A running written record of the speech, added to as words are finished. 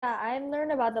Yeah, I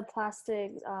learned about the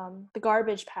plastic, the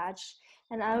garbage patch,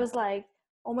 and I was like,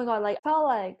 oh my god, like I felt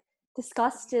like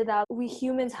disgusted that we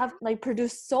humans have like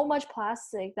produced so much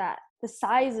plastic that the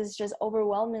size is just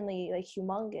overwhelmingly like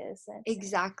humongous. And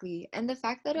Exactly. And the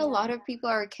fact that a yeah. lot of people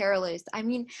are careless. I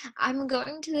mean, I'm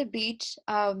going to the beach.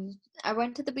 I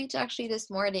went to the beach actually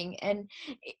this morning, and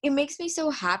it makes me so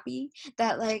happy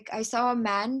that like I saw a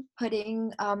man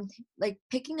putting like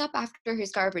picking up after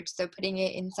his garbage, so putting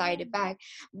it inside a bag.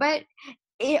 But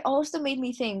it also made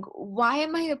me think, why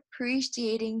am I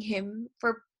appreciating him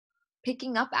for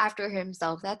picking up after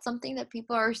himself? That's something that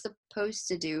people are supposed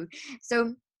to do.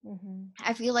 So Hmm.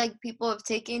 I feel like people have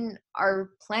taken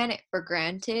our planet for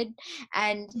granted,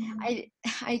 and Hmm.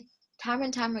 I time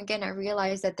and time again I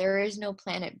realize that there is no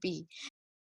planet B.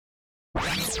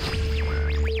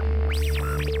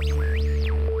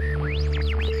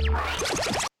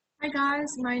 Hi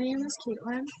guys, my name is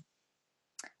Caitlin.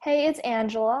 Hey, it's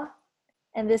Angela,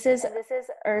 and this is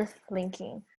Earth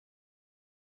Linking.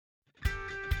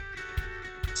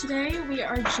 Today we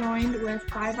are joined with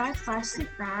Bye Bye Plastic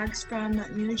Bags from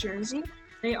New Jersey.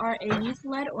 They are a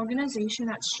youth-led organization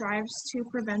that strives to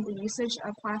prevent the usage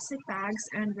of plastic bags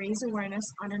and raise awareness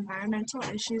on environmental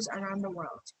issues around the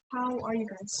world. How are you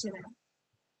guys today?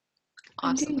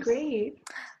 I'm doing Awesome. great.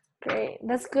 Great,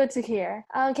 that's good to hear.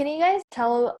 Can you guys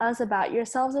tell us about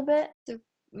yourselves a bit? So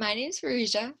my name is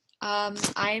Farija.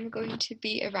 I am going to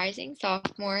be a rising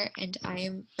sophomore, and I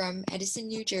am from Edison,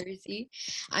 New Jersey.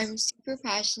 I'm super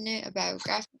passionate about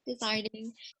graphic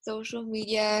designing, social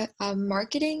media,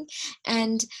 marketing,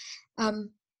 and um,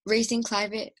 raising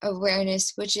climate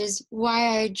awareness, which is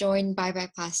why I joined Bye Bye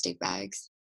Plastic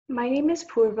Bags. My name is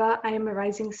Purva. I am a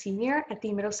rising senior at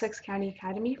the Middlesex County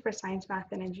Academy for Science,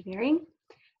 Math, and Engineering.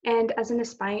 And as an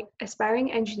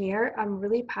aspiring engineer, I'm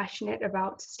really passionate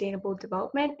about sustainable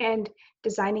development and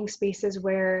designing spaces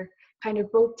where kind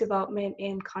of both development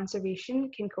and conservation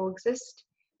can coexist.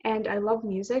 And I love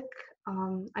music.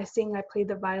 I sing, I play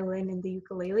the violin and the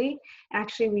ukulele, and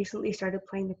actually recently started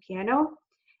playing the piano.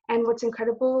 And what's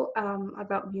incredible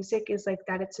about music is like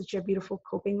that it's such a beautiful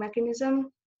coping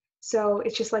mechanism. So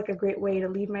it's just like a great way to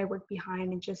leave my work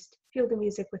behind and just feel the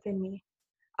music within me.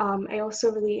 I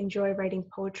also really enjoy writing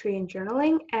poetry and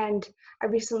journaling, and I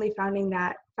recently found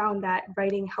that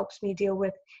writing helps me deal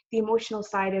with the emotional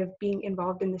side of being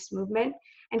involved in this movement,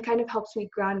 and kind of helps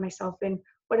me ground myself in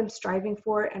what I'm striving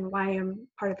for and why I'm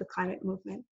part of the climate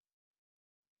movement.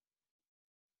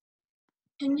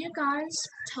 Can you guys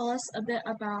tell us a bit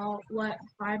about what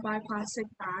Bye Bye Plastic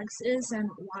Bags is and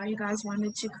why you guys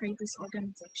wanted to create this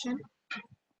organization?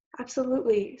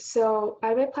 Absolutely. So,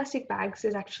 Bye Bye Plastic Bags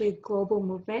is actually a global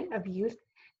movement of youth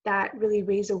that really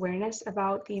raise awareness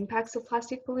about the impacts of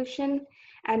plastic pollution.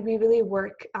 And we really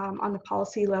work on the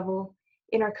policy level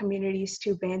in our communities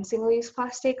to ban single use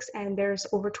plastics. And there's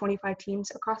over 25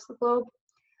 teams across the globe.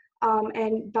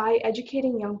 And by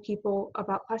educating young people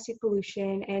about plastic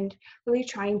pollution and really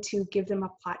trying to give them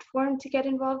a platform to get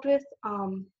involved with,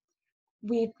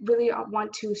 we really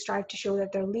want to strive to show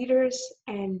that they're leaders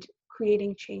and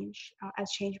creating change as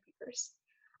change makers.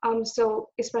 So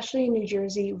especially in New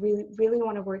Jersey, we really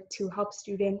want to work to help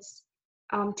students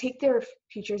take their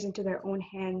futures into their own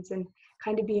hands and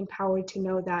kind of be empowered to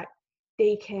know that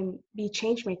they can be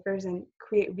change makers and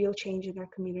create real change in their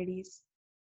communities.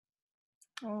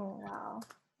 Oh, wow.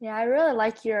 Yeah, I really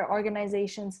like your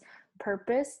organization's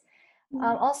purpose.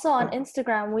 Mhm. Also on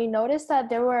Instagram, we noticed that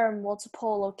there were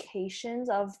multiple locations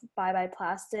of Bye Bye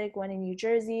Plastic, one in New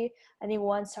Jersey, I think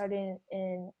one started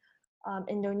in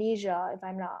Indonesia, if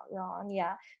I'm not wrong.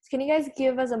 Yeah. So can you guys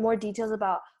give us more details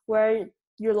about where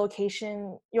your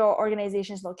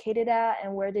organization is located at,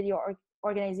 and where did your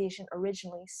organization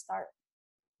originally start?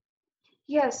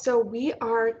 Yeah, so we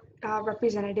are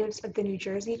representatives of the New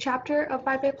Jersey chapter of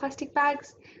Bye Bye Plastic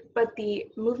Bags, but the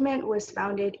movement was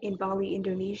founded in Bali,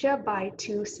 Indonesia by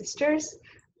two sisters,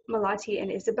 Malati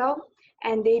and Isabel,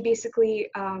 and they basically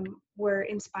were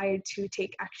inspired to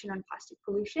take action on plastic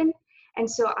pollution. And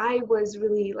so I was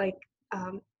really like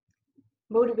um,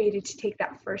 motivated to take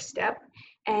that first step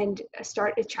and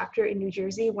start a chapter in New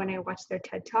Jersey when I watched their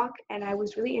TED Talk, and I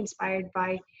was really inspired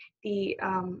by the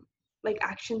like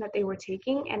action that they were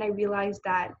taking, and I realized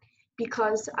that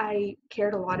because I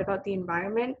cared a lot about the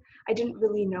environment, I didn't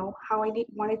really know how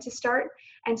wanted to start,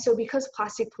 and so because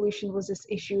plastic pollution was this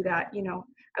issue that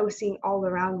I was seeing all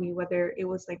around me, whether it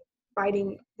was like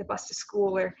riding the bus to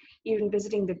school or even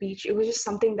visiting the beach, it was just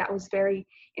something that was very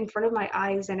in front of my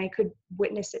eyes and I could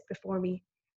witness it before me.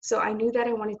 So I knew that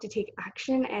I wanted to take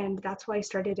action, and that's why I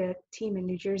started a team in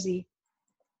New Jersey.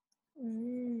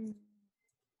 Mm.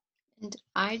 And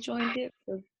I joined it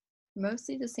for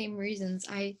mostly the same reasons.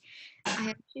 I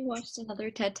actually watched another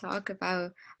TED Talk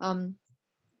about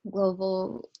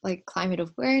global like climate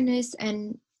awareness,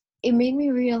 and it made me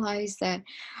realize that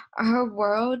our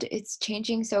world it's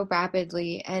changing so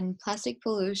rapidly and plastic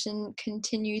pollution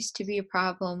continues to be a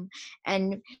problem,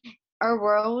 and our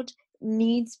world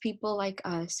needs people like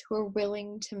us who are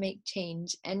willing to make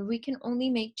change, and we can only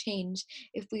make change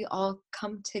if we all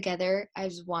come together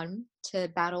as one to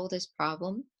battle this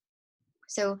problem.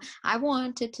 So I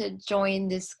wanted to join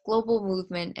this global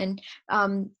movement and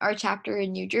our chapter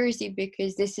in New Jersey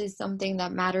because this is something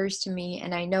that matters to me,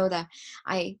 and I know that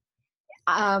I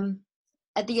um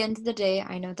at the end of the day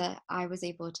I know that I was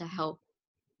able to help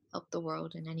the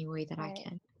world in any way that I Right.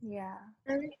 can. Yeah.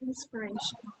 Very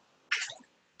inspirational.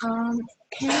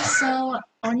 Okay, so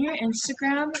on your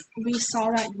Instagram, we saw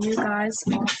that you guys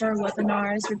offer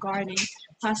webinars regarding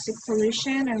plastic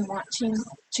pollution and wanting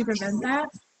to prevent that.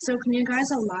 So can you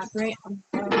guys elaborate on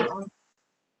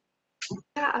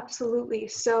Yeah, absolutely.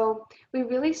 So we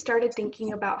really started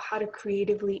thinking about how to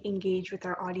creatively engage with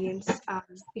our audience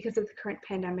because of the current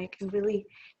pandemic and really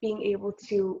being able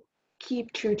to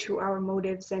keep true to our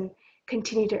motives and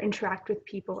continue to interact with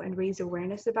people and raise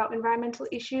awareness about environmental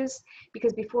issues.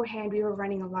 Because beforehand, we were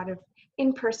running a lot of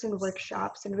in-person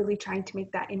workshops and really trying to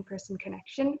make that in-person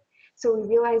connection. So we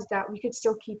realized that we could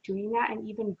still keep doing that and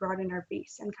even broaden our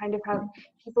base and kind of have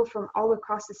people from all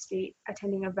across the state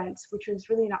attending events, which was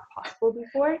really not possible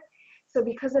before. So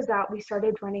because of that, we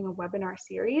started running a webinar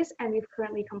series, and we've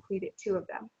currently completed 2 of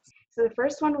them. So the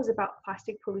first one was about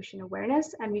plastic pollution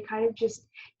awareness, and we kind of just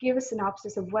gave a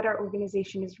synopsis of what our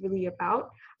organization is really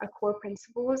about, our core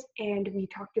principles, and we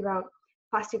talked about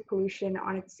plastic pollution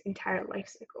on its entire life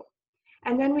cycle.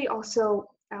 And then we also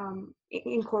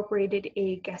incorporated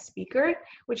a guest speaker,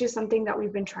 which is something that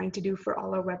we've been trying to do for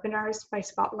all our webinars by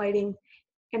spotlighting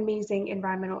amazing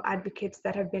environmental advocates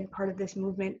that have been part of this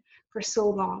movement for so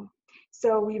long.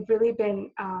 So we've really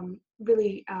been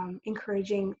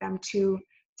encouraging them to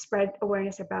spread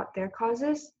awareness about their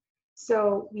causes.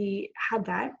 So we had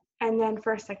that. And then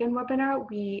for our second webinar,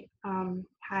 we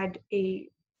had a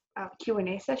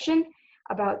Q&A session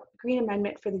about Green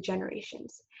Amendment for the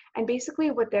Generations. And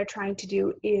basically what they're trying to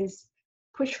do is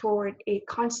push forward a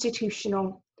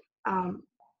constitutional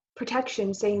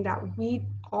protection saying that we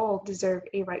all deserve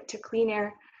a right to clean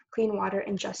air, clean water,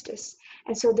 and justice.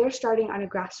 And so they're starting on a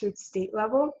grassroots state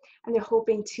level, and they're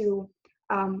hoping to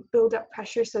build up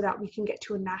pressure so that we can get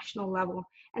to a national level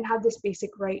and have this basic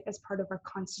right as part of our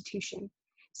constitution.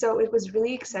 So it was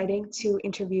really exciting to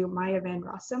interview Maya Van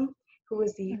Rossum, who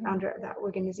was the founder of that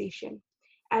organization.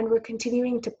 And we're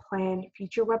continuing to plan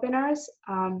future webinars.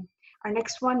 Our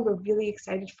next one we're really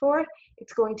excited for.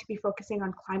 It's going to be focusing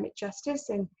on climate justice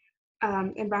and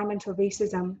environmental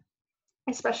racism,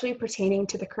 especially pertaining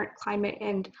to the current climate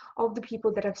and all of the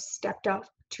people that have stepped up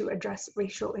to address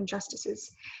racial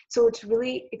injustices. So it's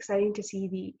really exciting to see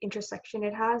the intersection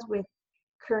it has with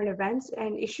current events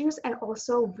and issues, and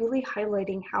also really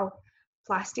highlighting how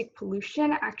plastic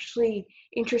pollution actually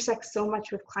intersects so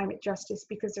much with climate justice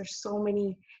because there's so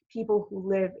many people who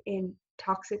live in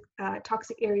toxic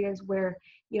areas where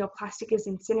plastic is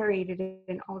incinerated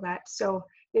and all that. So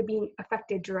they're being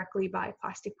affected directly by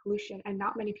plastic pollution, and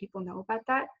not many people know about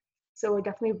that. So we're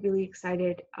definitely really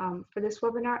excited for this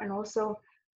webinar, and also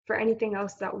for anything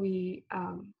else that we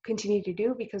continue to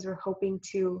do, because we're hoping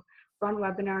to run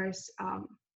webinars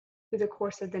through the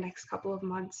course of the next couple of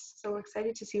months. So we're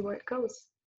excited to see where it goes.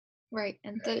 Right,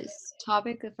 and this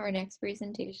topic of our next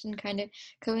presentation kind of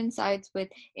coincides with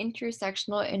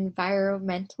intersectional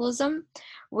environmentalism,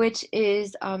 which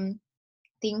is the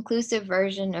inclusive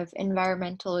version of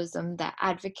environmentalism that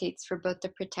advocates for both the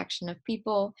protection of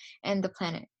people and the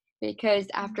planet. Because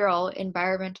after all,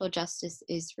 environmental justice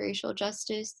is racial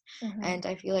justice, and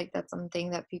I feel like that's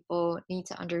something that people need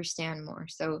to understand more.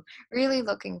 So really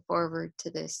looking forward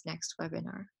to this next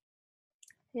webinar.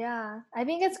 Yeah, I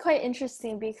think it's quite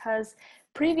interesting because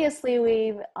previously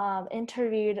we've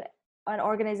interviewed an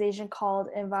organization called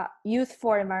Youth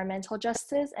for Environmental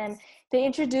Justice, and they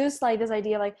introduced like this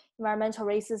idea of like environmental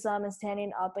racism and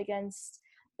standing up against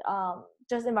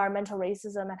just environmental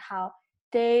racism, and how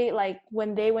they, like,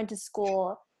 when they went to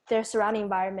school, their surrounding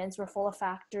environments were full of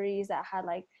factories that had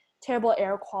like terrible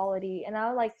air quality. And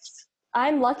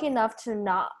I'm lucky enough to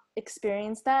not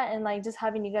experience that, and like just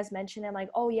having you guys mention it, like,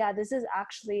 oh yeah, this is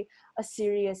actually a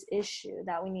serious issue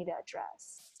that we need to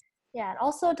address. Yeah, and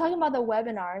also talking about the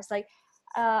webinars, like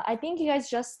I think you guys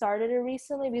just started it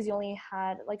recently because you only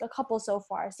had like a couple so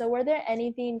far. So were there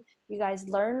anything you guys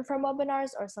learned from webinars,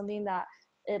 or something that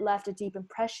it left a deep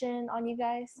impression on you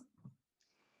guys?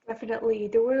 Definitely.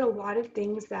 There were a lot of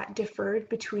things that differed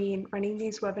between running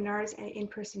these webinars and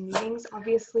in-person meetings.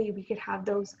 Obviously, we could have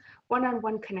those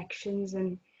one-on-one connections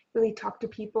and really talk to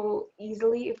people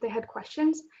easily if they had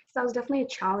questions. So that was definitely a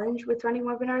challenge with running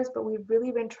webinars, but we've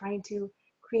really been trying to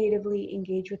creatively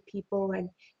engage with people and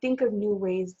think of new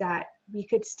ways that we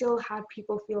could still have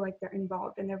people feel like they're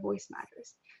involved and their voice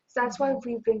matters. So that's why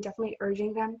we've been definitely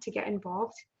urging them to get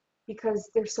involved, because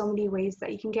there's so many ways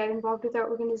that you can get involved with our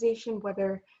organization,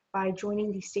 whether by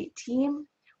joining the state team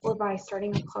or by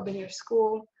starting a club in your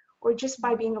school or just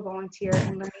by being a volunteer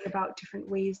and learning about different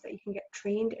ways that you can get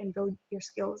trained and build your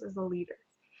skills as a leader.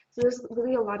 So there's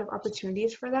really a lot of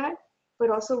opportunities for that, but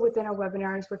also within our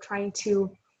webinars, we're trying to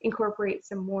incorporate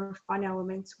some more fun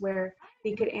elements where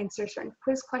they could answer certain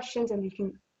quiz questions and we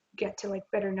can get to like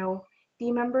better know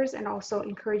the members, and also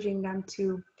encouraging them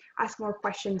to ask more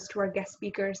questions to our guest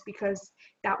speakers, because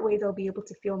that way they'll be able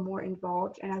to feel more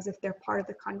involved and as if they're part of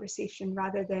the conversation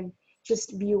rather than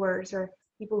just viewers or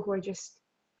people who are just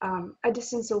a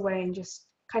distance away and just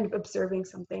kind of observing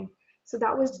something. So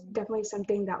that was definitely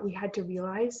something that we had to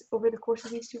realize over the course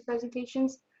of these two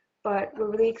presentations, but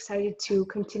we're really excited to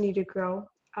continue to grow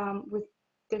with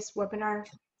this webinar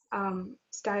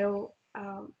style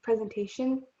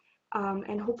presentation.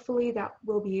 And hopefully that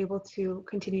we'll be able to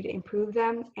continue to improve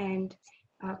them and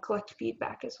collect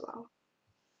feedback as well.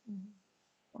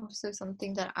 Also,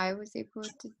 something that I was able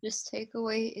to just take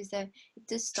away is that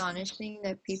it's astonishing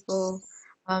that people,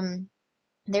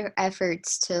 their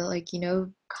efforts to like,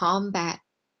 combat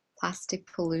plastic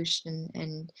pollution,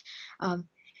 and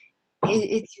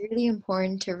it's really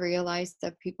important to realize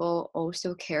that people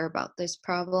also care about this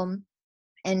problem.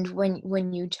 And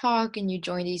when you talk and you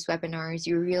join these webinars,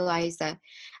 you realize that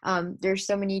there's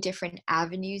so many different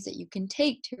avenues that you can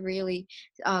take to really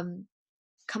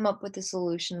come up with a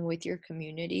solution with your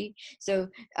community. So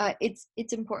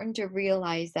it's important to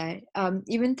realize that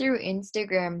even through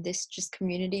Instagram, this just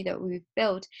community that we've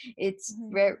built,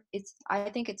 I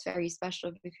think it's very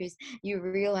special because you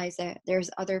realize that there's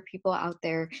other people out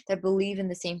there that believe in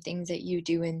the same things that you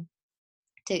do, and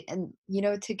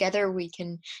together we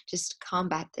can just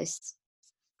combat this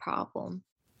problem.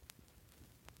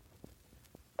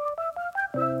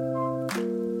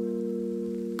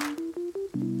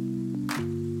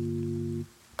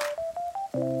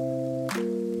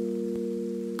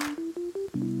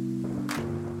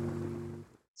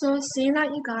 So seeing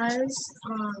that you guys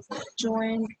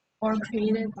joined or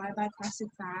created Bye Bye Plastic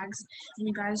Bags, and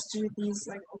you guys do these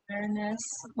like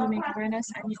you make awareness,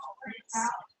 and you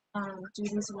always do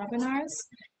these webinars.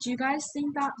 Do you guys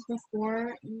think that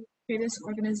before you create this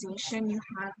organization, you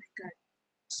had like a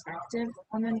perspective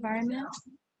on the environment?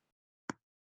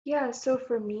 Yeah, so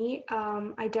for me,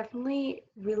 I definitely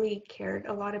really cared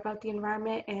a lot about the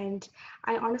environment, and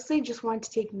I honestly just wanted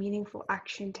to take meaningful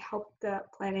action to help the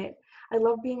planet. I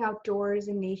love being outdoors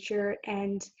in nature,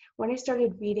 and when I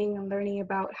started reading and learning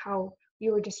about how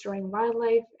we were destroying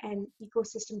wildlife and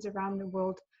ecosystems around the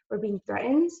world were being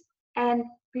threatened, and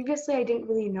previously I didn't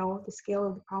really know the scale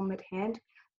of the problem at hand,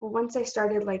 but once I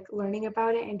started like learning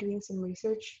about it and doing some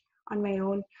research on my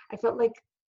own, I felt like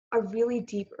a really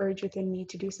deep urge within me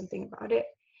to do something about it.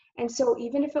 And so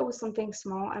even if it was something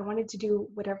small, I wanted to do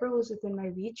whatever was within my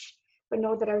reach, but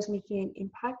know that I was making an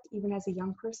impact even as a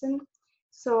young person.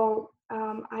 So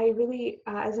I really,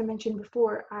 as I mentioned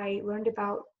before, I learned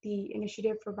about the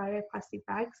initiative for bioplastic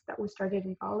bags that was started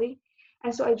in Bali.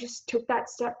 And so I just took that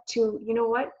step to, you know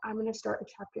what, I'm going to start a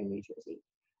chapter in New Jersey.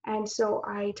 And so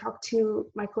I talked to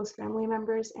my close family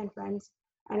members and friends,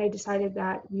 and I decided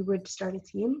that we would start a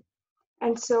team.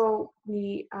 And so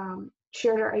we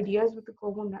shared our ideas with the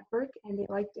global network, and they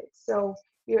liked it. So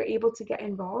we were able to get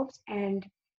involved and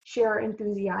share our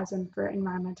enthusiasm for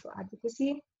environmental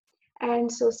advocacy.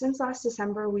 And so since last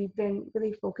December, we've been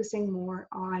really focusing more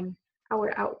on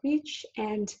our outreach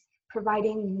and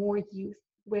providing more youth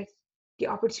with the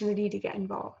opportunity to get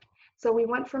involved. So we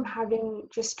went from having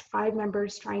just 5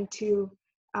 members trying to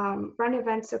run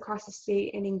events across the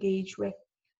state and engage with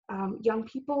young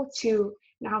people to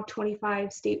now 25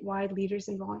 statewide leaders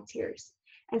and volunteers.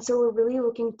 And so we're really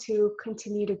looking to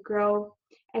continue to grow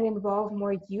and involve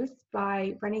more youth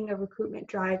by running a recruitment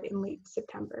drive in late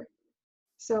September.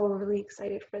 So we're really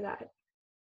excited for that.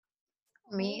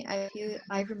 Me,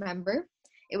 I remember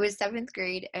it was 7th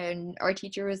grade, and our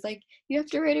teacher was like, you have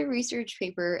to write a research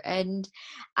paper, and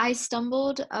I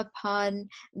stumbled upon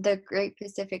the Great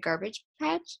Pacific Garbage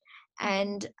Patch,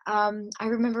 And I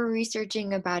remember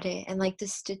researching about it, and like the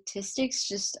statistics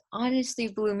just honestly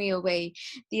blew me away.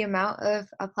 The amount of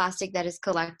plastic that is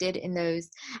collected in those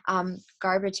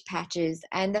garbage patches,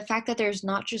 and the fact that there's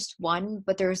not just one,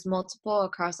 but there's multiple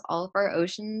across all of our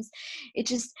oceans. It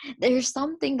just, there's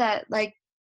something that like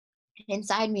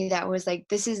inside me that was like,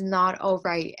 this is not all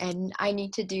right, and I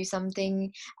need to do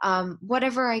something,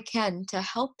 whatever I can to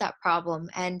help that problem.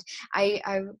 And I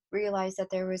realized that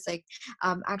there was like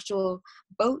actual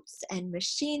boats and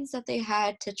machines that they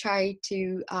had to try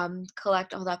to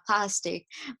collect all that plastic,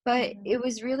 but Mhm. it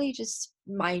was really just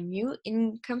minute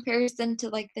in comparison to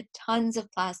like the tons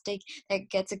of plastic that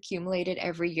gets accumulated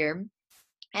every year.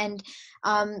 And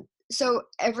so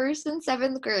ever since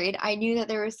seventh grade, I knew that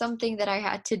there was something that I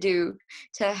had to do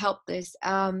to help this.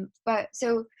 But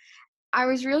so I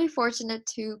was really fortunate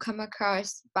to come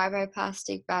across Bye Bye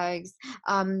Plastic Bags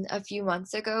a few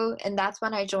months ago, and that's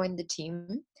when I joined the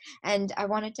team. And I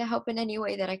wanted to help in any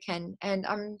way that I can. And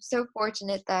I'm so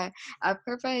fortunate that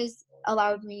Purva has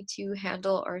allowed me to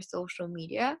handle our social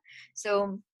media.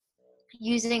 So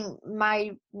using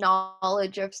my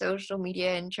knowledge of social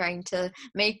media and trying to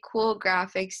make cool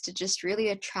graphics to just really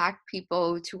attract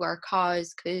people to our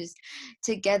cause, because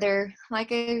together, like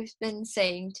I've been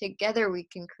saying, together we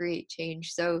can create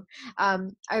change. So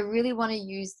I really want to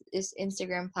use this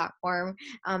Instagram platform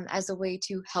as a way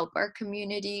to help our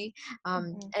community,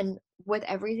 Mhm. and with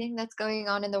everything that's going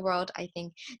on in the world, I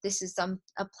think this is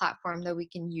a platform that we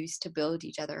can use to build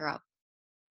each other up.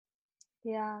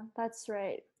 Yeah, that's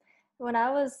right. When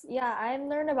I was, yeah, I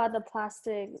learned about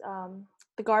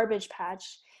the garbage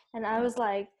patch, and I was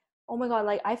like, oh my God,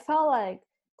 like I felt like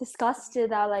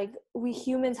disgusted that like we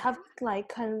humans have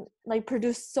like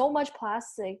produced so much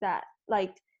plastic that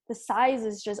like the size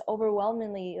is just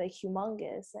overwhelmingly like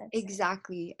humongous. And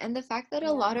Exactly. And the fact that a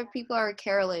yeah. lot of people are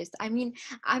careless. I mean,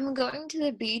 I'm going to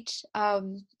the beach.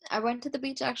 I went to the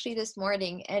beach actually this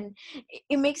morning, and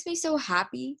it makes me so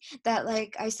happy that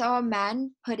like I saw a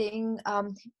man putting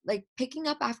like picking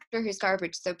up after his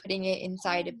garbage, so putting it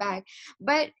inside a bag.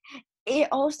 But it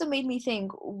also made me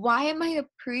think, why am I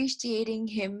appreciating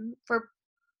him for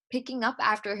picking up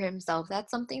after himself?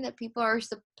 That's something that people are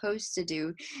supposed to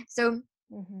do. So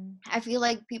Mhm. I feel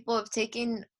like people have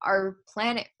taken our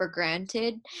planet for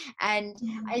granted, and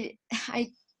Mhm. I,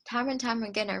 I, time and time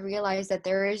again, I realize that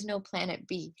there is no planet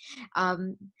B.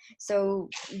 Um, so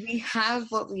we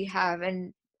have what we have,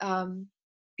 and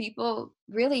people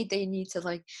really they need to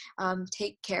like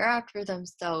take care after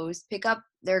themselves, pick up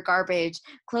their garbage,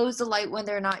 close the light when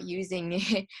they're not using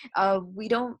it. We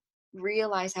don't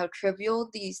realize how trivial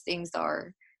these things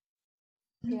are.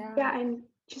 Yeah. Yeah, and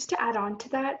just to add on to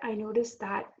that, I noticed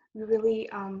that we really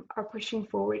are pushing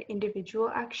forward individual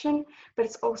action, but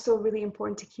it's also really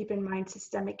important to keep in mind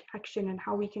systemic action and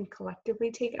how we can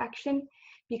collectively take action.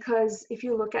 Because if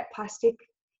you look at plastic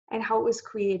and how it was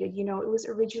created, you know, it was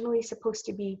originally supposed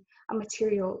to be a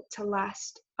material to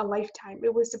last a lifetime.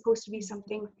 It was supposed to be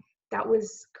something that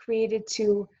was created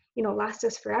to, you know, last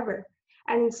us forever.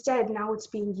 And instead, now it's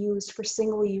being used for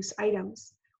single use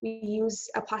items. We use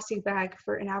a plastic bag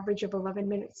for an average of 11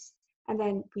 minutes and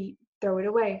then we throw it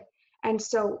away. And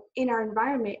so in our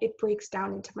environment, it breaks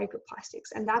down into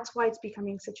microplastics. And that's why it's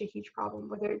becoming such a huge problem,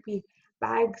 whether it be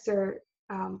bags or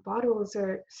bottles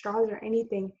or straws or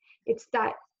anything. It's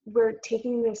that we're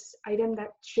taking this item that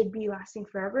should be lasting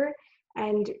forever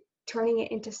and turning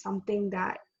it into something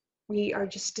that we are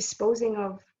just disposing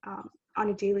of on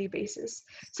a daily basis.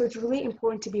 So it's really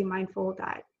important to be mindful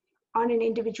that on an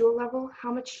individual level,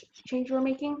 how much change we're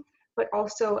making, but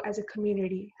also as a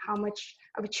community, how much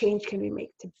of a change can we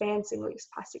make to ban single-use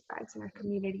plastic bags in our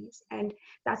communities. And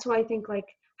that's why I think like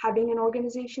having an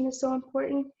organization is so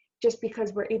important, just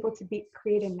because we're able to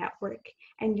create a network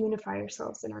and unify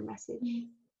ourselves in our message.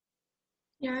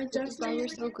 Yeah, I Which is why we're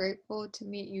definitely. so grateful to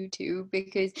meet you too,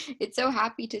 because it's so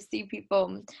happy to see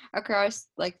people across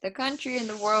like the country and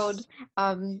the world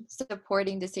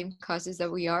supporting the same causes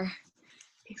that we are.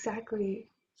 Exactly.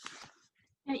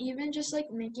 Yeah, even just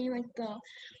like making like the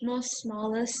most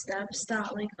smallest steps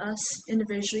that like us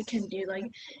individually can do, like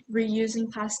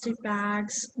reusing plastic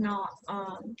bags, not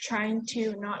trying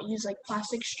to not use like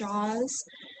plastic straws.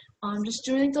 Just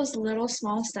doing like, those little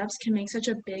small steps can make such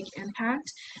a big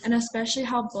impact, and especially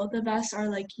how both of us are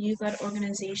like youth-led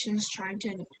organizations trying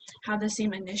to have the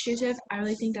same initiative. I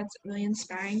really think that's really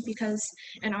inspiring because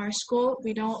in our school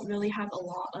we don't really have a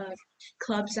lot of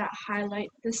clubs that highlight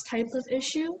this type of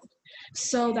issue.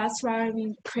 So that's why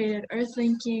we created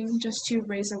Earthlinking, just to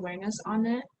raise awareness on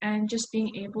it, and just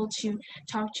being able to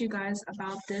talk to you guys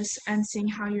about this and seeing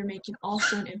how you're making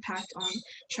also an impact on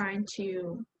trying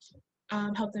to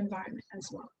help the environment as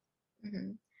well.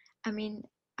 Hmm. I mean,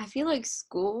 I feel like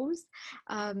schools,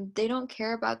 they don't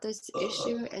care about this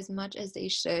issue as much as they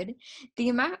should. The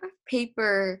amount of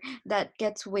paper that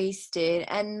gets wasted,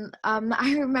 and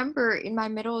I remember in my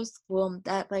middle school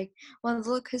that like when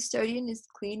the custodian is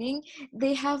cleaning,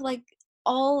 they have like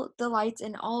all the lights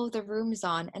in all of the rooms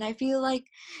on, and I feel like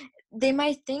they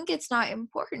might think it's not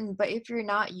important, but if you're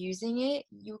not using it,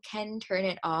 you can turn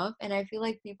it off. And I feel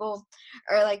like people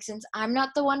are like, since I'm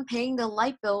not the one paying the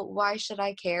light bill, why should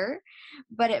I care?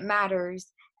 But it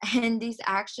matters. And these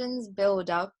actions build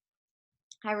up.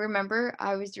 I remember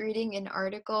I was reading an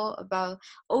article about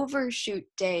Overshoot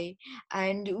Day,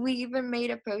 and we even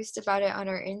made a post about it on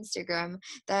our Instagram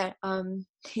that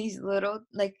these little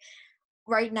like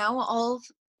right now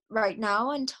right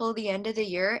now until the end of the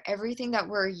year, everything that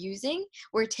we're using,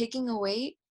 we're taking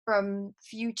away from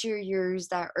future years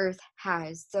that Earth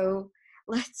has. So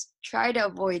let's try to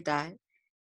avoid that.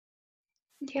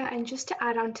 Yeah, and just to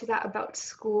add on to that about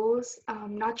schools,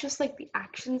 not just like the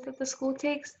actions that the school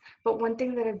takes, but one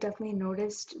thing that I've definitely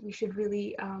noticed we should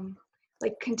really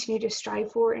like continue to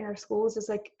strive for in our schools is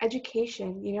like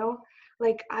education, you know?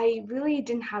 Like I really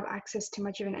didn't have access to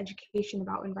much of an education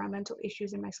about environmental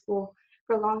issues in my school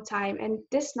for a long time. And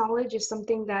this knowledge is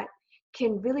something that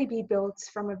can really be built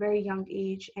from a very young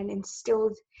age and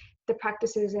instilled the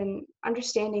practices and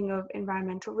understanding of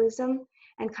environmentalism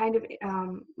and kind of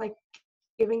like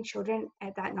giving children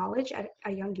at that knowledge at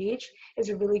a young age is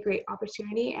a really great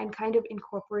opportunity, and kind of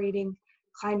incorporating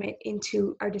climate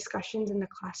into our discussions in the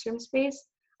classroom space.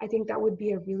 I think that would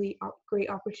be a really great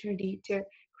opportunity to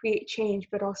create change,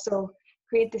 but also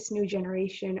create this new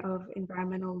generation of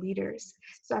environmental leaders.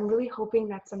 So I'm really hoping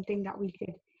that's something that we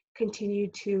could continue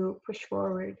to push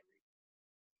forward.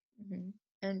 Mhm.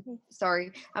 And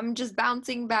sorry, I'm just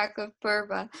bouncing back of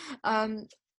Purva. Um,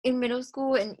 in middle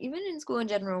school and even in school in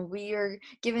general, we are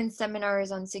given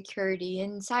seminars on security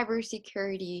and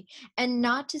cybersecurity. And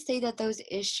not to say that those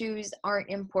issues aren't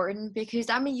important, because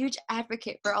I'm a huge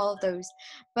advocate for all of those.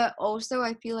 But also,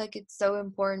 I feel like it's so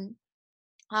important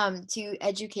to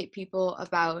educate people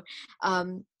about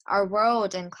our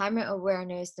world and climate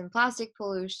awareness and plastic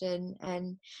pollution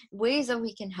and ways that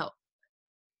we can help.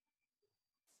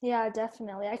 Yeah,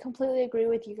 definitely. I completely agree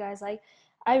with you guys. Like,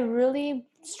 I really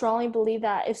strongly believe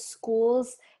that if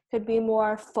schools could be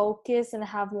more focused and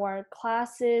have more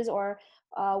classes or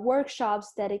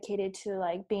workshops dedicated to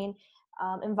like being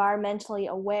environmentally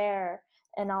aware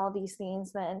and all these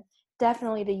things, then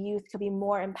definitely the youth could be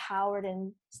more empowered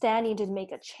and standing to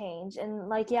make a change. And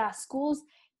like, yeah, schools,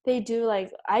 they do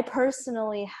like, I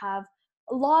personally have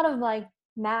a lot of like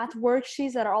math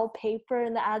worksheets that are all paper,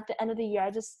 and at the end of the year,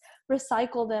 I just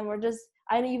recycle them, or just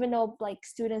I don't even know, like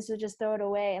students who just throw it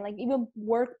away, and like even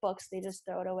workbooks they just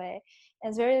throw it away. And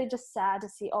it's very just sad to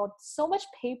see, oh, so much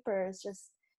paper is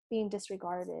just being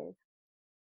disregarded.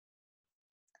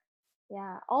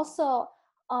 Yeah, also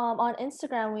on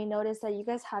Instagram we noticed that you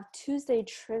guys have Tuesday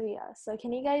trivia, so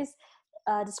can you guys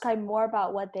describe more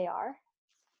about what they are?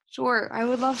 Sure, I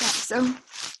would love that. So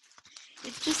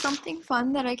it's just something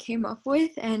fun that I came up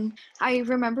with, and I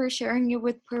remember sharing it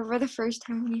with Purva the first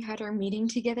time we had our meeting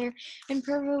together, and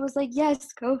Purva was like,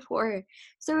 yes, go for it.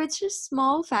 So it's just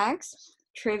small facts,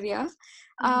 trivia,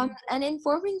 and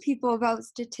informing people about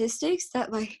statistics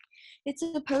that, like, it's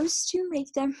supposed to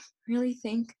make them really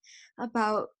think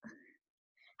about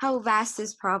how vast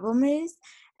this problem is,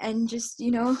 and just,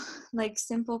 like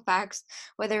simple facts,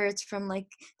 whether it's from like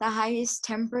the highest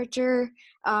temperature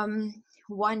um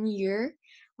 1 year,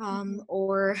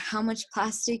 or how much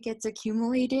plastic gets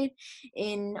accumulated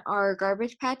in our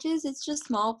garbage patches. It's just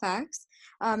small facts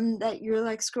that you're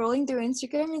like scrolling through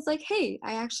Instagram. It's like, hey,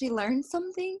 I actually learned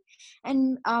something.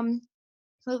 And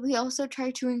what we also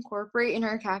try to incorporate in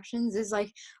our captions is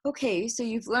like, okay, so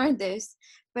you've learned this,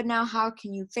 but now how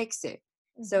can you fix it?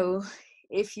 So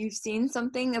if you've seen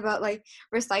something about like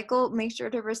recycle, make sure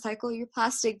to recycle your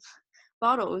plastic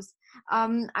bottles.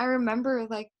 I remember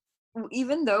like,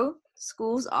 even though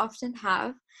schools often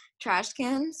have trash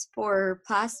cans for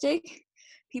plastic,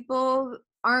 people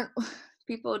aren't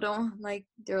people don't like,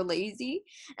 they're lazy,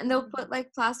 and they'll put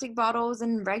like plastic bottles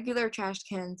in regular trash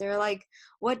cans. They're like,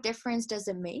 what difference does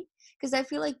it make? Because I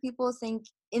feel like people think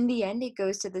in the end it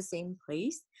goes to the same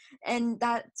place, and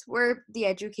that's where the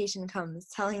education comes,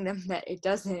 telling them that it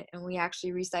doesn't, and we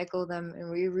actually recycle them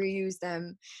and we reuse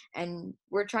them, and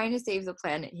we're trying to save the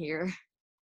planet here.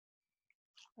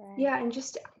 Right. Yeah, and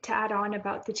just to add on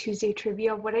about the Tuesday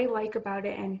trivia, what I like about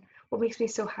it and what makes me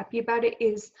so happy about it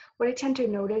is what I tend to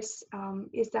notice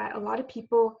is that a lot of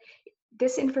people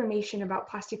this information about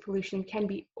plastic pollution can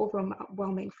be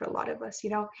overwhelming for a lot of us.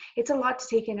 It's a lot to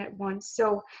take in at once.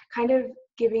 So kind of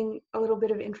giving a little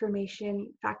bit of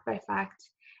information fact by fact,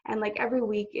 and like every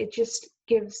week, it just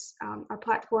gives our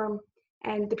platform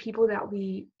and the people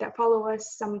that follow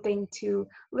us something to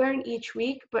learn each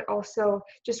week, but also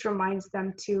just reminds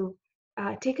them to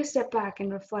take a step back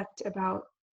and reflect about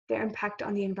their impact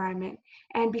on the environment.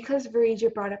 And because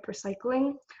Virija brought up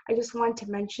recycling, I just want to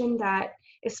mention that,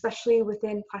 especially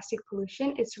within plastic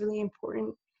pollution, it's really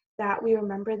important that we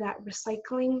remember that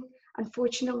recycling,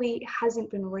 unfortunately, hasn't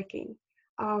been working.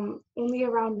 Only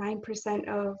around 9%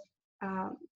 of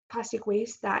plastic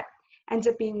waste that ends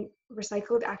up being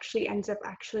recycled actually ends up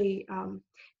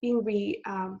being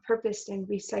repurposed and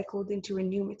recycled into a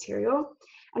new material.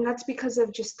 And that's because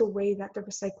of just the way that the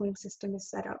recycling system is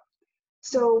set up.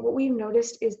 So what we've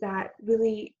noticed is that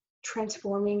really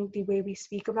transforming the way we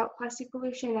speak about plastic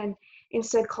pollution and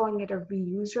instead calling it a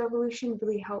reuse revolution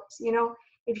really helps.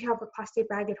 If you have a plastic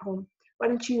bag at home, why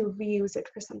don't you reuse it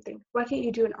for something? Why can't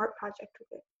you do an art project with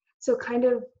it? So kind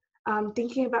of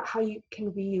thinking about how you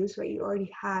can reuse what you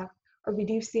already have or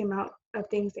reduce the amount of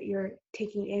things that you're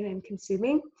taking in and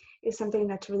consuming is something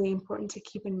that's really important to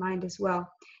keep in mind as well.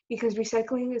 Because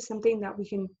recycling is something that we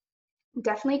can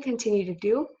definitely continue to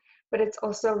do, but it's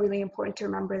also really important to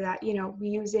remember that,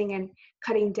 reusing and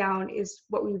cutting down is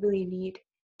what we really need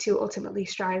to ultimately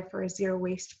strive for a zero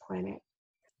waste planet.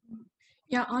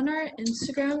 Yeah, on our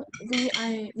Instagram,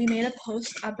 we made a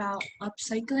post about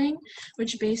upcycling,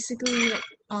 which basically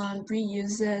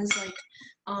reuses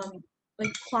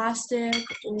like plastic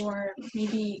or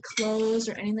maybe clothes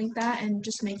or anything like that, and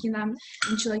just making them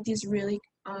into like these really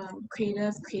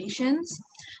creative creations.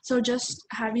 So just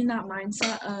having that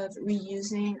mindset of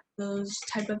reusing those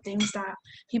type of things that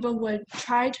people would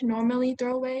try to normally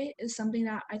throw away is something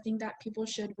that I think that people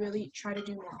should really try to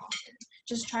do more often.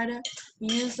 Just try to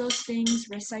use those things,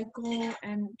 recycle,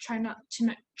 and try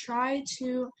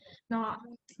to not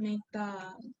make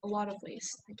a lot of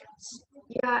waste, I guess.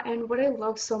 Yeah, and what I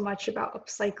love so much about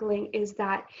upcycling is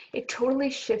that it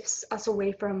totally shifts us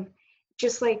away from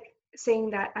just like saying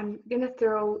that I'm gonna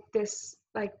throw this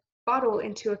like bottle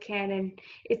into a can and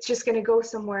it's just gonna go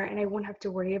somewhere and I won't have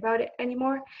to worry about it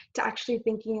anymore, to actually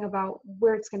thinking about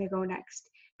where it's gonna go next.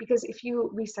 Because if you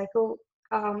recycle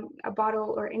a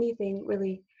bottle or anything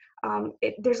really,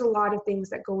 there's a lot of things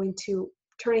that go into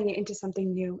turning it into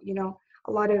something new.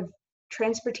 A lot of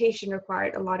transportation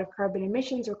required, a lot of carbon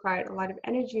emissions required, a lot of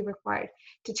energy required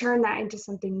to turn that into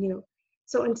something new.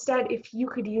 So instead, if you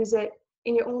could use it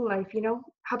in your own life,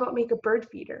 how about make a bird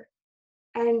feeder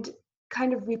and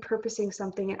kind of repurposing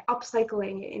something and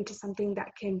upcycling it into something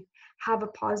that can have a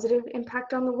positive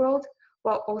impact on the world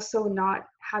while also not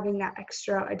having that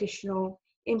extra additional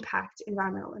impact,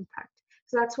 environmental impact.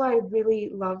 So that's why I really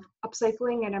love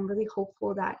upcycling, and I'm really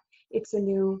hopeful that it's a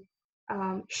new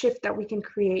shift that we can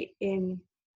create in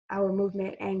our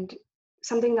movement and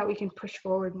something that we can push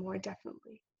forward more,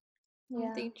 definitely.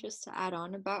 Something just to add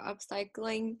on about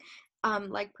upcycling,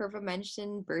 like Purva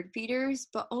mentioned, bird feeders,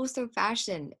 but also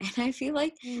fashion. And I feel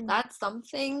like that's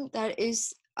something that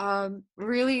is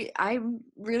really, I'm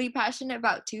really passionate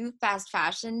about too, fast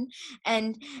fashion.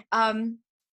 And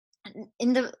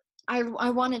in the I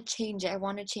want to change it. I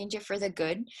want to change it for the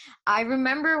good. I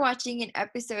remember watching an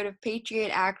episode of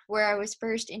Patriot Act where I was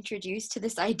first introduced to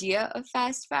this idea of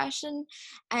fast fashion,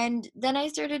 and then I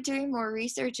started doing more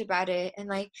research about it.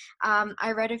 And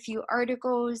I read a few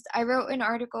articles. I wrote an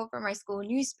article for my school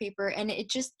newspaper, and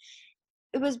it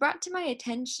was brought to my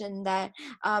attention that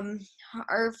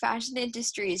our fashion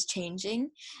industry is changing,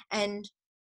 and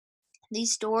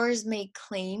these stores may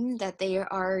claim that they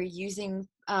are using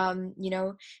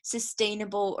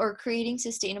sustainable or creating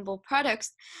sustainable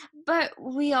products, but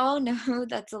we all know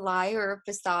that's a lie or a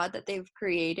facade that they've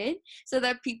created so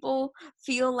that people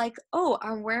feel like, oh,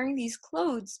 I'm wearing these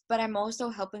clothes, but I'm also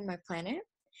helping my planet.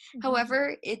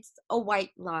 However, it's a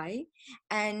white lie,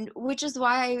 and which is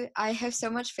why I have so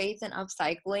much faith in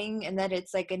upcycling, and that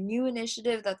it's like a new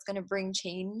initiative that's going to bring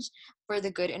change for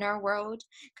the good in our world,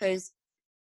 because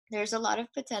there's a lot of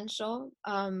potential,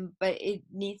 but it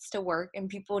needs to work, and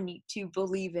people need to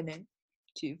believe in it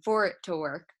for it to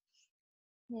work.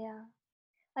 Yeah,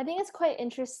 I think it's quite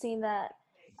interesting that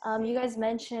you guys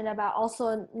mentioned about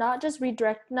also not just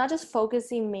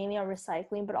focusing mainly on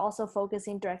recycling, but also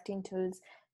focusing directing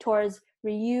towards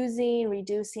reusing,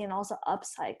 reducing, and also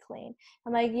upcycling.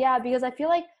 I'm like, yeah, because I feel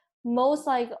like most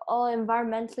like all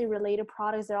environmentally related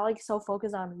products, they're all like so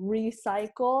focused on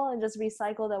recycle, and just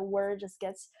recycle, the word just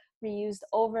gets reused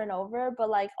over and over. But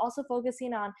like also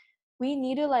focusing on, we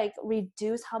need to like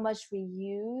reduce how much we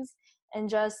use and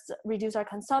just reduce our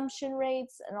consumption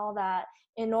rates and all that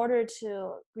in order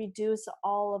to reduce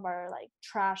all of our like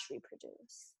trash we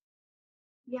produce.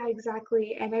 Yeah,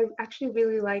 exactly. And I actually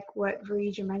really like what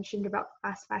Varija mentioned about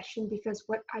fast fashion, because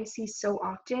what I see so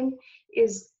often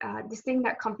is this thing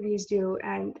that companies do,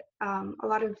 and a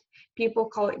lot of people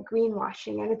call it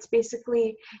greenwashing. And it's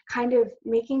basically kind of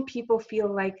making people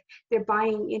feel like they're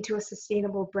buying into a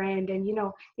sustainable brand. And,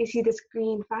 they see this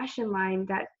green fashion line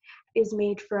that is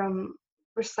made from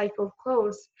recycled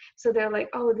clothes. So they're like,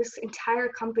 oh, this entire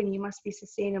company must be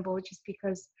sustainable just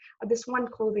because of this one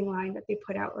clothing line that they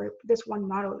put out, or this one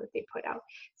model that they put out.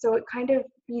 So it kind of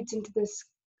feeds into this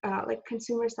like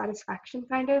consumer satisfaction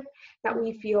kind of, that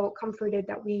we feel comforted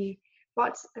that we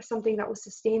bought something that was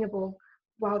sustainable,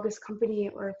 while this company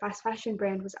or fast fashion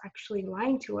brand was actually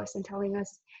lying to us and telling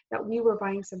us that we were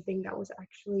buying something that was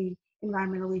actually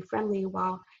environmentally friendly,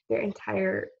 while their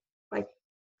entire like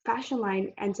fashion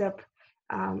line ends up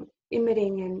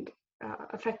emitting and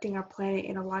affecting our planet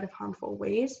in a lot of harmful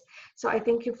ways. So I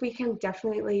think if we can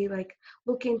definitely like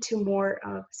look into more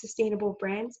of sustainable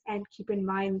brands, and keep in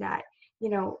mind that,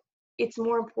 it's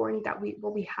more important that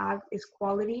what we have is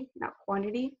quality, not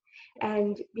quantity,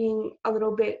 and being a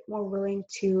little bit more willing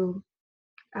to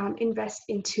invest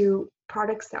into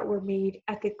products that were made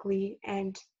ethically,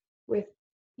 and with,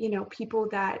 people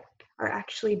that are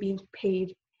actually being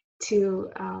paid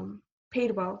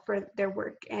well for their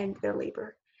work and their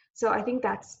labor. So I think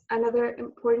that's another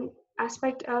important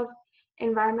aspect of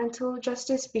environmental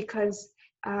justice, because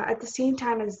at the same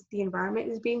time as the environment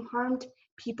is being harmed,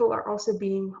 people are also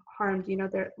being harmed.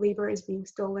 Their labor is being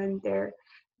stolen. They're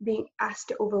being asked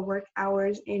to overwork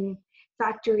hours in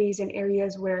factories and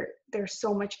areas where there's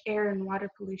so much air and water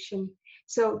pollution.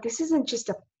 So this isn't just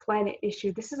a planet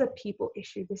issue. This is a people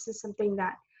issue. This is something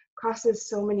that crosses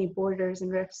so many borders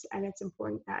and rifts, and it's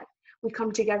important that we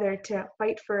come together to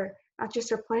fight for not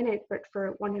just our planet, but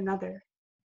for one another.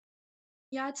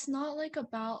 Yeah, it's not like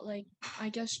about like, I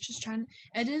guess just trying,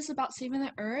 it is about saving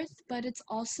the earth, but it's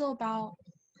also about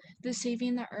the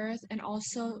saving the earth and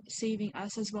also saving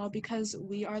us as well, because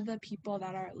we are the people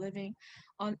that are living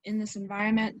in this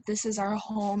environment. This is our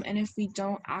home, and if we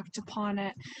don't act upon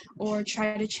it or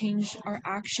try to change our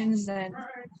actions, then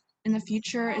in the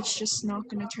future it's just not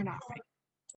going to turn out right.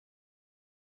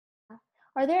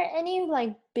 Are there any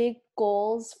like big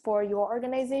goals for your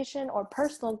organization or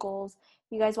personal goals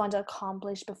you guys want to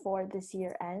accomplish before this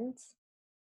year ends?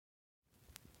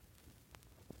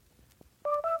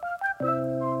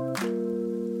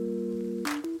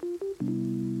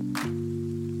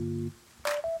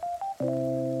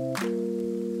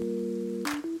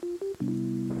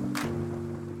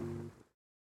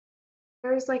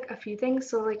 There's like a few things.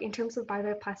 So like in terms of Bye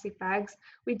Bye Plastic Bags,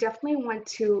 we definitely want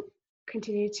to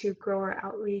continue to grow our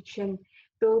outreach and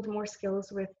build more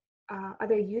skills with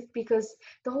other youth, because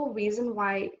the whole reason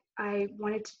why I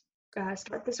wanted to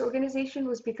start this organization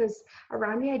was because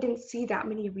around me I didn't see that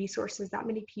many resources, that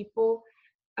many people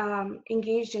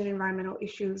engaged in environmental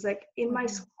issues. Like in my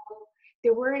school,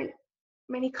 there weren't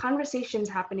many conversations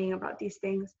happening about these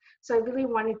things. So I really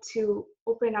wanted to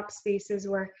open up spaces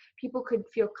where people could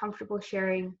feel comfortable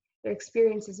sharing their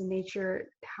experiences in nature,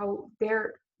 how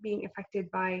they're being affected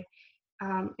by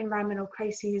environmental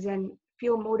crises, and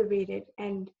feel motivated,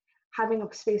 and having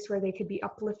a space where they could be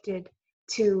uplifted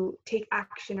to take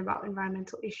action about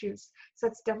environmental issues. So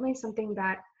that's definitely something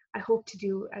that I hope to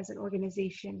do as an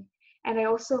organization. And I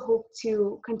also hope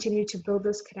to continue to build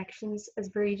those connections. As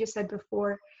Varija said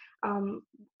before,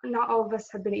 not all of us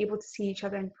have been able to see each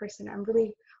other in person. I'm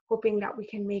really hoping that we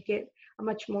can make it a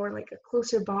much more like a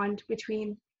closer bond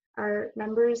between our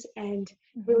members, and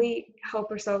really help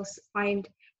ourselves find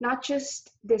not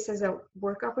just this as a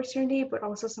work opportunity, but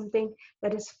also something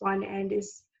that is fun and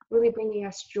is really bringing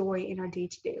us joy in our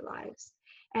day-to-day lives.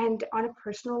 And on a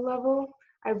personal level,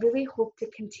 I really hope to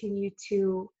continue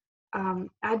to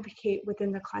advocate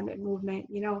within the climate movement.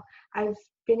 I've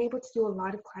been able to do a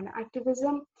lot of climate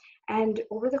activism, and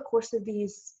over the course of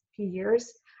these few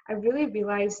years, I really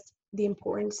realized the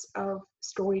importance of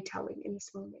storytelling in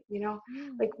this movement.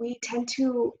 Like we tend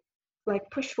to like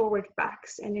push forward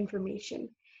facts and information,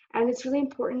 and it's really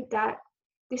important that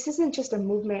this isn't just a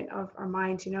movement of our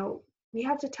minds. We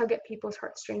have to tug at people's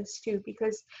heartstrings too,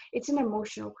 because it's an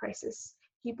emotional crisis.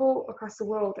 People across the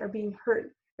world are being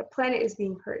hurt. The planet is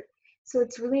being hurt. So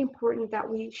it's really important that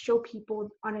we show people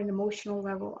on an emotional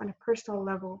level, on a personal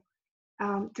level,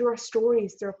 through our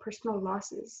stories, through our personal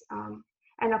losses,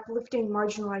 and uplifting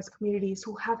marginalized communities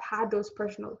who have had those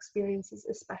personal experiences,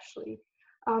 especially.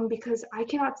 Because I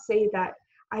cannot say that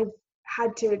I've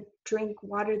had to drink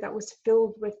water that was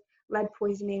filled with lead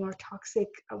poisoning or toxic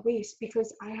waste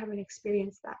because I haven't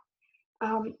experienced that.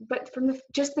 But from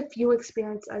just the few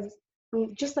experiences,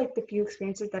 just like the few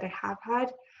experiences that I have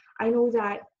had, I know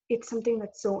that it's something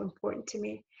that's so important to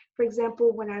me. For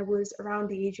example, when I was around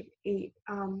the age of 8,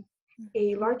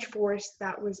 a large forest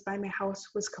that was by my house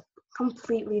was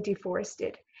completely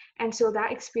deforested, and so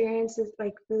that experience is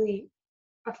like really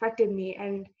affected me,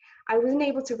 and I wasn't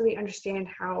able to really understand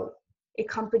how a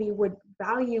company would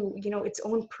value, its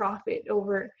own profit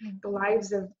over the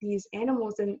lives of these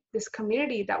animals and this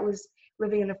community that was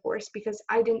living in the forest, because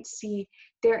I didn't see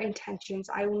their intentions.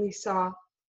 I only saw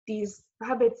these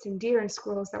rabbits and deer and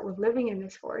squirrels that were living in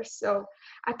this forest. So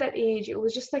at that age, it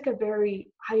was just like a very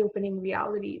eye-opening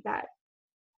reality that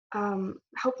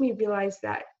helped me realize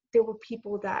that there were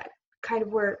people that kind of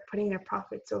were putting their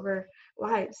profits over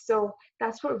lives. So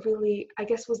that's what really, I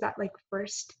guess, was that like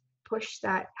first push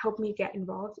that helped me get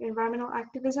involved in environmental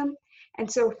activism. And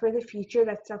so for the future,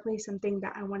 that's definitely something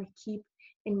that I want to keep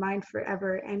in mind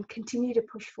forever and continue to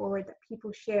push forward, that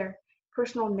people share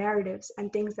personal narratives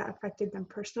and things that affected them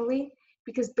personally,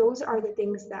 because those are the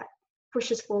things that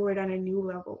push us forward on a new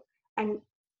level and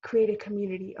create a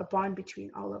community, a bond between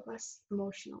all of us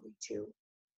emotionally too.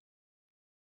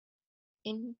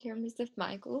 In terms of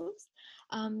my goals,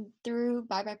 through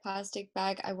Bye Bye Plastic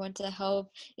Bag, I want to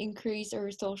help increase our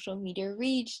social media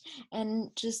reach and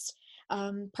just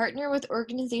partner with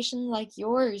organizations like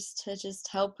yours to just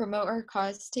help promote our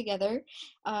cause together.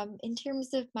 In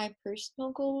terms of my personal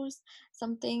goals,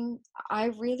 something I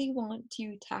really want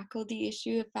to tackle the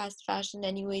issue of fast fashion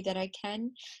any way that I can.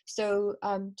 So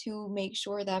to make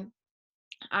sure that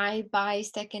I buy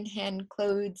secondhand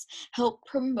clothes, help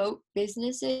promote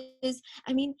businesses.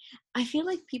 I mean, I feel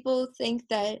like people think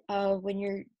that when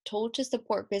you're told to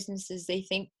support businesses, they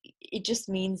think it just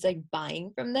means like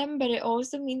buying from them, but it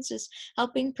also means just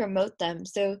helping promote them.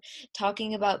 So,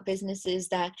 talking about businesses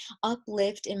that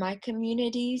uplift in my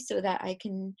community so that I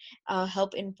can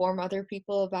help inform other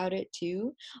people about it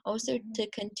too. Also, to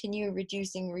continue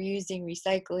reducing, reusing,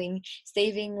 recycling,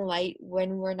 saving light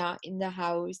when we're not in the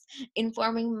house,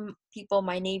 informing people,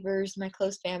 my neighbors, my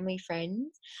close family,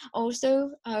 friends. Also,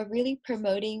 really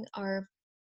promoting our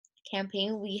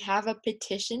campaign. We have a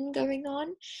petition going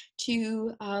on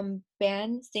to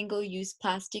ban single-use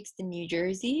plastics in New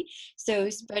Jersey. So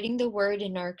spreading the word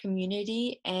in our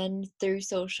community and through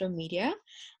social media.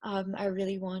 I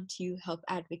really want to help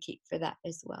advocate for that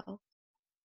as well.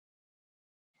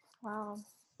 Wow.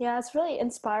 Yeah, it's really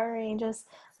inspiring just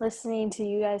listening to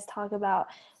you guys talk about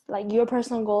like your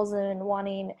personal goals and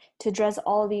wanting to address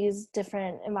all these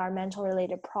different environmental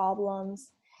related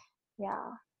problems.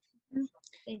 Yeah.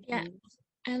 Thank Yeah, you.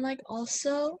 and like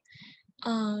also,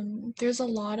 there's a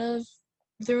lot of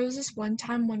there was this one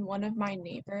time when one of my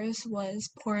neighbors was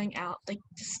pouring out like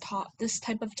this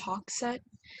type of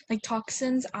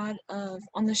toxins out of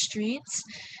on the streets,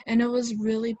 and it was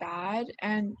really bad.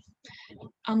 And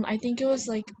I think it was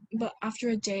like, but after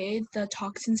a day the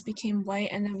toxins became white,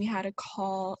 and then we had to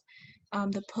call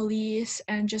the police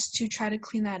and just to try to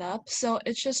clean that up. So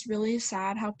it's just really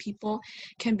sad how people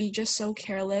can be just so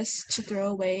careless to throw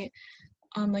away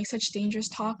like such dangerous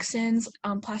toxins,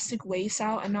 plastic waste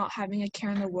out, and not having a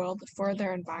care in the world for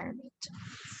their environment.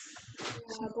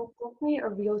 Yeah, that's definitely a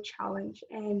real challenge.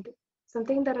 And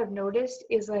something that I've noticed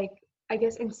is like, I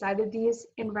guess inside of these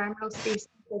environmental spaces,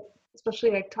 like,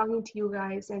 especially like talking to you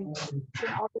guys and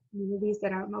in all the communities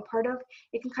that I'm a part of,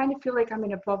 it can kind of feel like I'm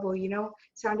in a bubble,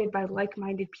 surrounded by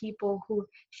like-minded people who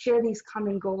share these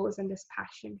common goals and this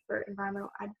passion for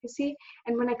environmental advocacy.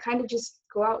 And when I kind of just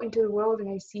go out into the world and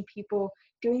I see people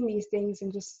doing these things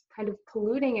and just kind of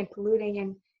polluting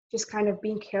and just kind of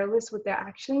being careless with their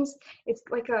actions, it's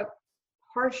like a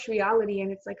harsh reality,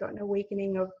 and it's like an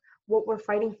awakening of what we're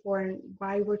fighting for and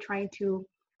why we're trying to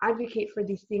advocate for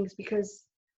these things, because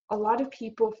a lot of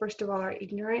people, first of all, are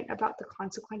ignorant about the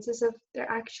consequences of their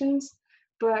actions,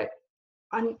 but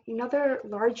another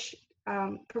large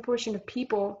proportion of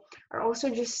people are also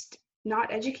just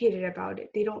not educated about it.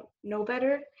 They don't know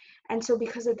better. And so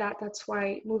because of that, that's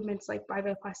why movements like Bye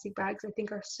Bye Plastic Bags, I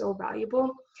think, are so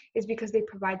valuable, is because they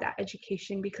provide that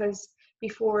education. Because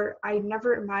before, I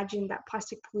never imagined that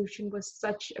plastic pollution was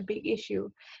such a big issue,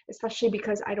 especially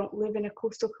because I don't live in a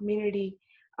coastal community.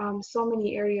 So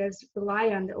many areas rely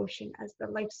on the ocean as the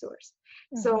life source.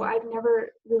 So I've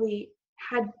never really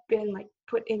had been like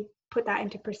put that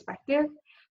into perspective.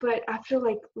 But after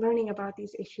like learning about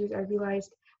these issues, I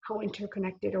realized how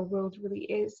interconnected our world really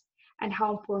is, and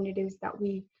how important it is that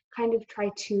we kind of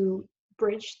try to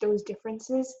bridge those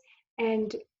differences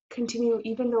and continue,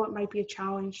 even though it might be a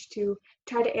challenge, to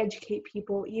try to educate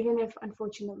people, even if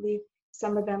unfortunately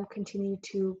some of them continue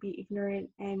to be ignorant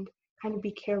and kind of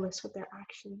be careless with their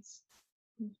actions.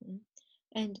 Mhm.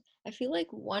 And I feel like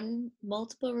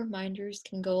multiple reminders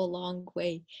can go a long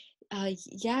way.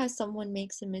 Yeah, someone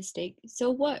makes a mistake.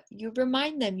 So what? You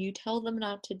remind them, you tell them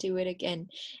not to do it again.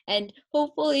 And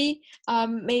hopefully,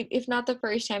 maybe if not the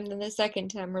first time, then the second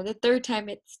time or the third time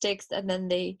it sticks, and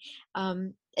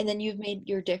then you've made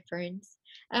your difference.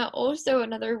 Also,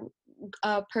 another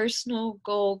personal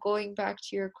goal, going back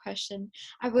to your question,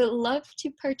 I would love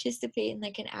to participate in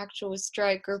like an actual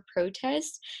strike or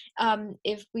protest.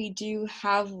 If we do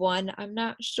have one, I'm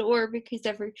not sure because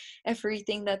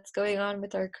everything that's going on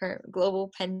with our current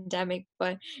global pandemic,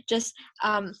 but just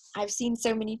I've seen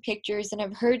so many pictures and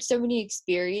I've heard so many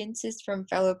experiences from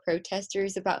fellow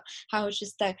protesters about how it's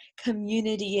just that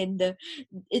community and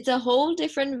it's a whole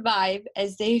different vibe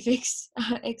as they've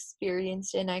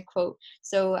experienced, and I quote.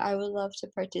 So I would love to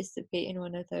participate in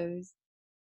one of those.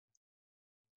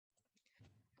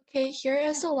 Okay, here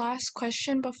is the last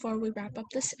question before we wrap up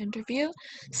this interview.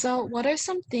 So, what are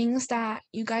some things that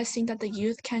you guys think that the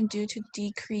youth can do to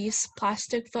decrease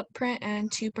plastic footprint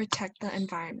and to protect the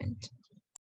environment?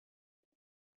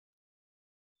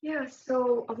 Yeah,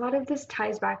 so a lot of this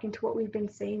ties back into what we've been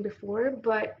saying before,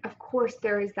 but of course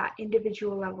there is that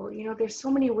individual level. You know, there's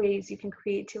so many ways you can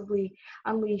creatively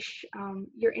unleash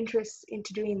your interests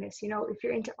into doing this. You know, if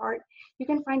you're into art, you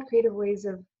can find creative ways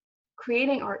of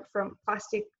creating art from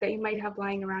plastic that you might have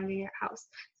lying around in your house.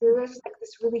 So there's like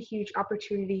this really huge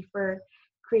opportunity for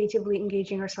creatively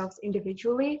engaging ourselves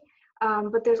individually.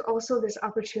 But there's also this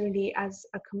opportunity as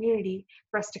a community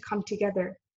for us to come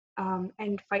together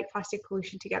and fight plastic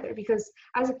pollution together. Because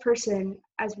as a person,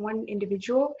 as one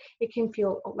individual, it can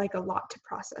feel like a lot to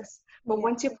process. But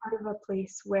once you're part of a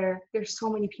place where there's so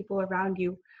many people around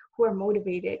you who are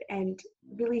motivated and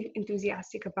really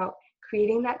enthusiastic about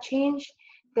creating that change,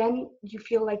 then you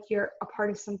feel like you're a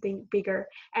part of something bigger.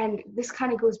 And this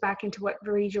kind of goes back into what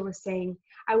Varija was saying.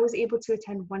 I was able to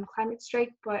attend one climate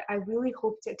strike, but I really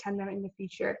hope to attend them in the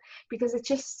future because it's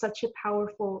just such a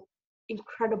powerful,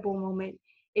 incredible moment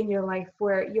in your life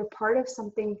where you're part of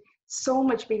something so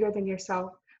much bigger than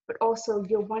yourself, but also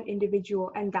you're one individual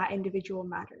and that individual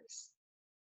matters.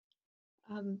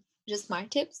 Just my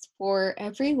tips for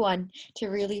everyone to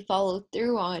really follow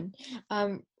through on.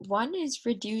 One is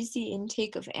reduce the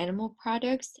intake of animal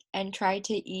products and try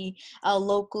to eat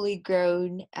locally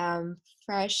grown,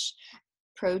 fresh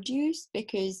produce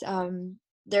because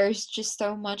there's just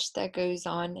so much that goes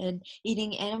on, and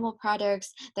eating animal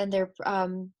products, then their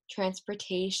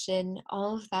transportation,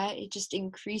 all of that, it just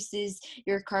increases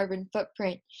your carbon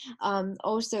footprint.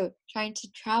 Also trying to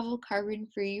travel carbon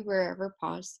free wherever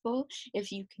possible.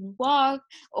 If you can walk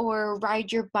or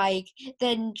ride your bike,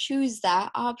 then choose that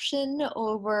option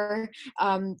over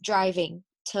driving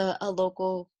to a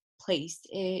local place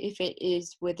if it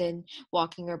is within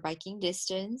walking or biking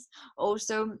distance.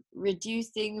 Also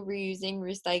reducing, reusing,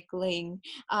 recycling,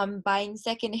 buying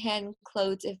secondhand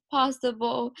clothes if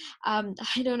possible. I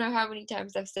don't know how many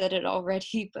times I've said it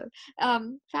already, but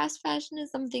fast fashion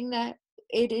is something that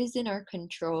it is in our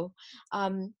control.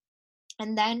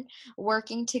 And then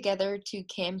working together to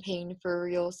campaign for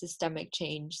real systemic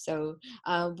change. So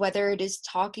whether it is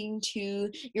talking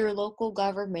to your local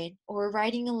government or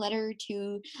writing a letter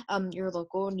to your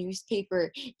local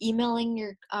newspaper, emailing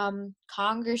your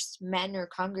congressmen or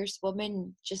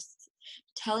congresswomen, just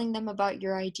telling them about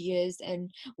your ideas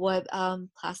and what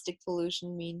plastic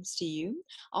pollution means to you.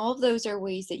 All of those are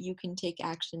ways that you can take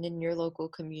action in your local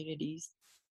communities.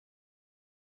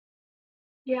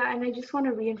 Yeah, and I just want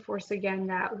to reinforce again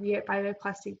that we at Bye Bye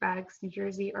Plastic Bags New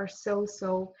Jersey are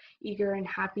so eager and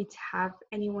happy to have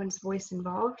anyone's voice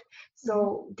involved.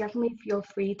 So definitely feel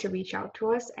free to reach out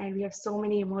to us. And we have so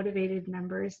many motivated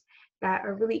members that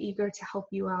are really eager to help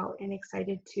you out and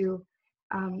excited to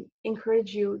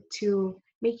encourage you to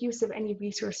make use of any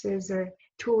resources or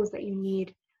tools that you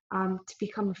need to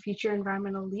become a future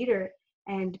environmental leader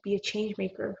and be a change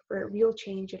maker for real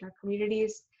change in our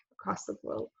communities across the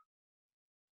globe.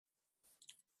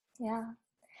 Yeah.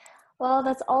 Well,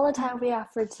 that's all the time we have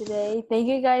for today. Thank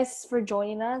you guys for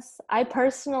joining us. I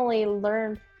personally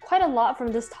learned quite a lot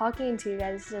from just talking to you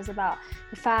guys just about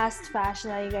the fast fashion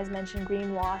that you guys mentioned,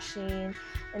 greenwashing,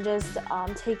 and just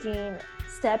taking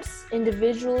steps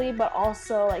individually, but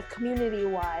also like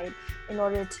community-wide in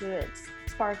order to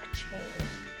spark change.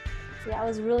 So yeah, it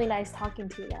was really nice talking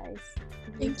to you guys.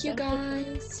 Thank you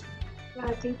guys. Yeah,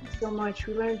 thank you so much.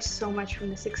 We learned so much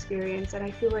from this experience, and I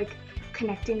feel like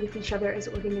connecting with each other as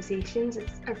organizations,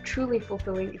 it's a truly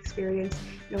fulfilling experience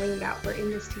knowing that we're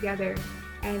in this together,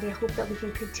 and I hope that we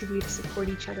can continue to support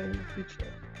each other in the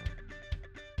future.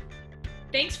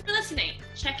 Thanks for listening.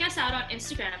 Check us out on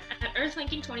Instagram at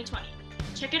EarthLinking2020.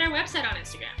 Check out our website on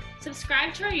Instagram.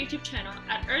 Subscribe to our YouTube channel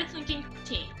at EarthLinking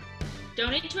Team.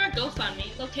 Donate to our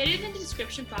GoFundMe located in the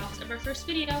description box of our first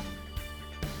video.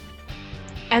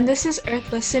 And this is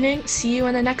Earth Listening. See you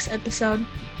in the next episode.